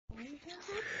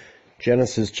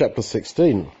Genesis chapter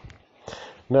 16.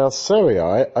 Now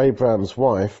Sarai, Abraham's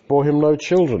wife, bore him no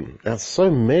children. Now so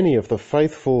many of the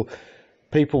faithful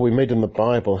people we meet in the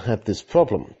Bible had this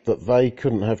problem, that they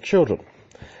couldn't have children.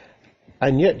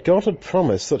 And yet God had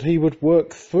promised that he would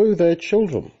work through their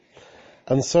children.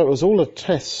 And so it was all a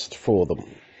test for them,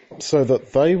 so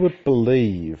that they would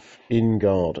believe in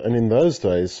God. And in those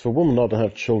days, for a woman not to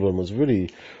have children was really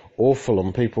awful,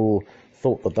 and people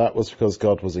thought that that was because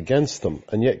God was against them.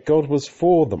 And yet God was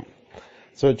for them.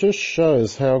 So it just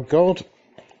shows how God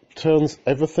turns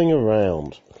everything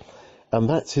around. And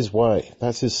that's his way.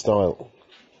 That's his style.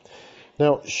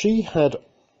 Now, she had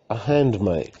a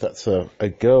handmaid. That's a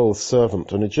girl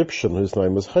servant, an Egyptian whose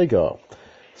name was Hagar.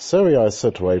 Sarai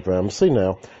said to Abraham, "See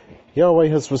now, Yahweh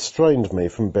has restrained me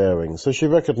from bearing." So she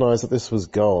recognized that this was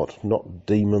God, not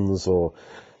demons or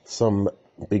some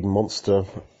big monster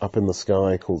up in the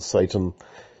sky called Satan.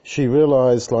 She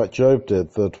realized, like Job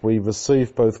did, that we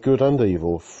receive both good and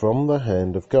evil from the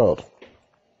hand of God.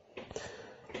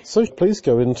 So please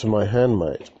go into my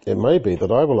handmaid. It may be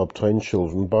that I will obtain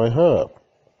children by her.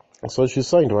 So she's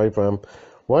saying to Abraham,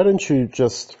 why don't you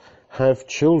just have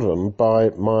children by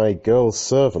my girl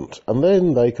servant, and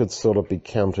then they could sort of be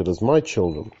counted as my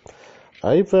children.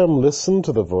 Abraham listened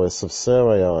to the voice of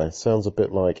Sarai. Sounds a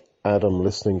bit like Adam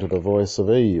listening to the voice of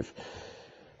Eve.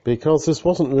 Because this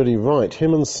wasn't really right.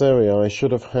 Him and Sarai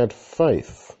should have had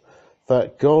faith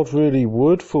that God really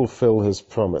would fulfill his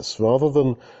promise, rather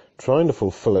than trying to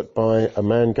fulfill it by a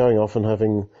man going off and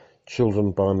having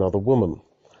children by another woman.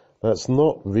 That's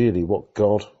not really what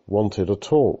God wanted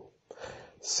at all.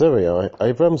 Sarai,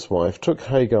 Abraham's wife, took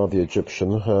Hagar the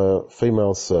Egyptian, her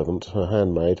female servant, her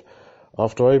handmaid,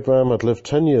 after Abraham had lived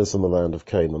 10 years in the land of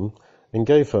Canaan, and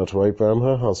gave her to Abraham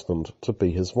her husband to be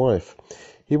his wife.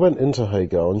 He went into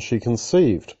Hagar, and she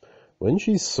conceived. When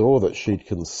she saw that she'd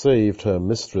conceived, her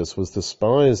mistress was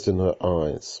despised in her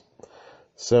eyes.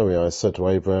 Sarai said to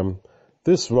Abraham,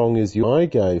 "This wrong is you. I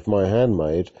gave my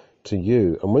handmaid to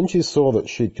you, and when she saw that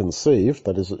she'd conceived,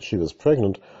 that is, that she was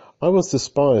pregnant, I was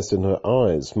despised in her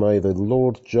eyes. May the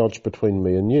Lord judge between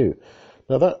me and you."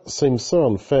 Now that seems so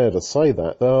unfair to say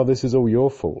that. This is all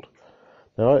your fault.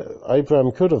 Now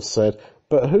Abraham could have said,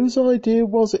 but whose idea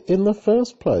was it in the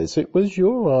first place? It was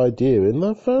your idea in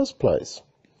the first place.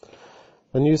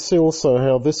 And you see also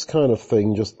how this kind of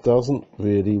thing just doesn't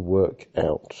really work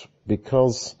out.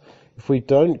 Because if we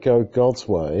don't go God's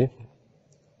way,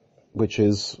 which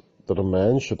is that a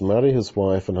man should marry his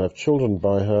wife and have children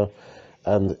by her,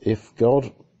 and if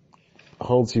God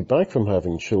holds you back from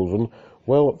having children,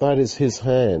 well, that is his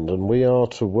hand, and we are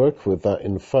to work with that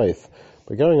in faith.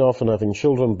 But going off and having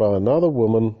children by another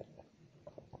woman,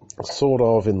 sort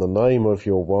of in the name of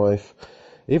your wife,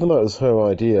 even though it was her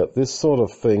idea, this sort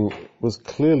of thing was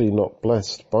clearly not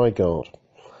blessed by God.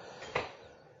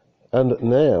 And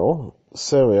now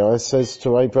Sarai says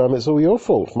to Abraham, it's all your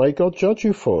fault. May God judge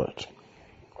you for it.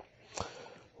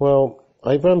 Well,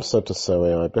 Abraham said to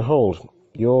Sarai, behold,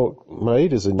 your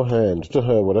maid is in your hand. To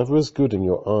her whatever is good in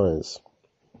your eyes.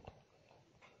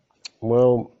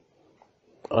 Well,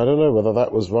 I don't know whether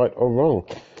that was right or wrong.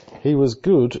 He was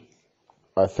good,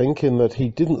 I think, in that he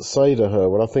didn't say to her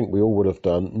what I think we all would have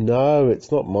done, no,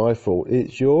 it's not my fault,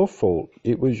 it's your fault,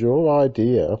 it was your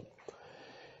idea.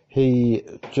 He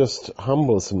just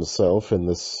humbles himself in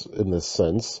this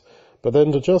sense, but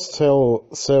then to just tell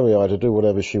Sarai to do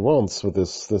whatever she wants with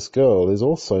this girl is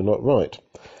also not right.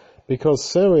 Because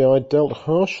Sarai dealt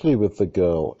harshly with the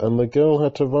girl, and the girl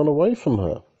had to run away from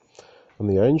her. And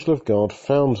the angel of God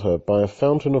found her by a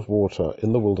fountain of water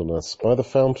in the wilderness, by the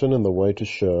fountain in the way to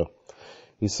Shur.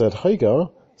 He said,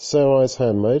 Hagar, Sarai's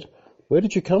handmaid, where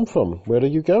did you come from? Where are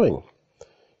you going?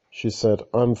 She said,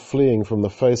 I'm fleeing from the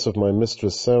face of my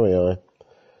mistress Sarai.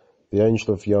 The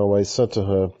angel of Yahweh said to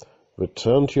her,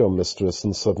 return to your mistress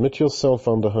and submit yourself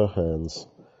under her hands.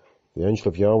 The angel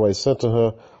of Yahweh said to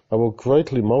her, I will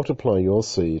greatly multiply your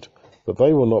seed, but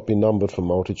they will not be numbered for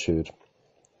multitude.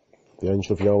 The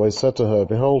angel of Yahweh said to her,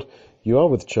 behold, you are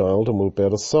with child and will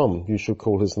bear a son. You shall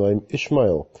call his name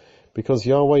Ishmael, because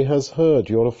Yahweh has heard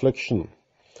your affliction.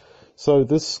 So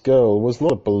this girl was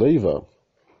not a believer,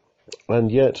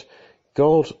 and yet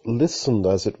God listened,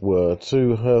 as it were,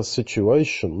 to her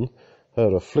situation,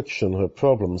 her affliction, her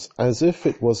problems, as if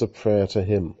it was a prayer to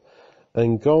him.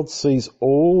 And God sees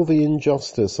all the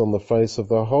injustice on the face of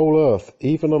the whole earth,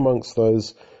 even amongst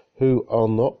those who are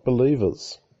not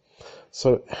believers.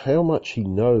 So how much he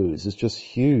knows is just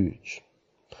huge.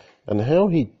 And how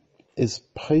he is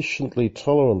patiently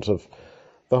tolerant of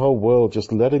the whole world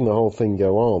just letting the whole thing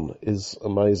go on is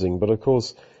amazing. But of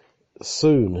course,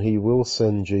 soon he will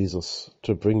send Jesus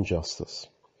to bring justice.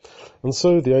 And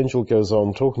so the angel goes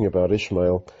on talking about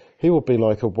Ishmael. He will be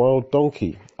like a wild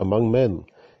donkey among men.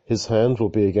 His hand will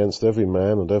be against every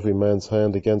man, and every man's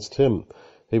hand against him.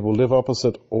 He will live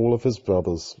opposite all of his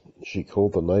brothers. She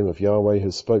called the name of Yahweh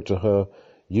who spoke to her,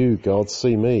 "You, God,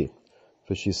 see me."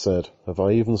 For she said, "Have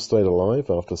I even stayed alive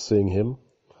after seeing him?"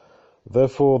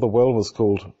 Therefore the well was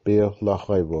called Bir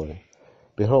Lahai-roi.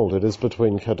 Behold, it is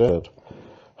between Kadesh.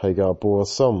 Hagar bore a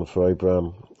son for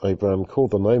Abram. Abram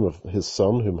called the name of his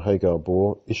son, whom Hagar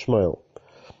bore, Ishmael.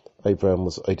 Abram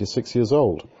was 86 years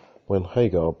old when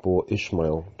Hagar bore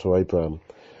Ishmael to Abram.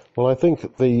 Well, I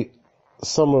think the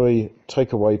summary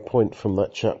takeaway point from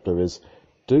that chapter is,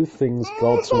 do things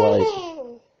God's way.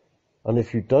 And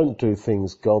if you don't do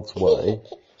things God's way,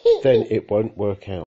 then it won't work out.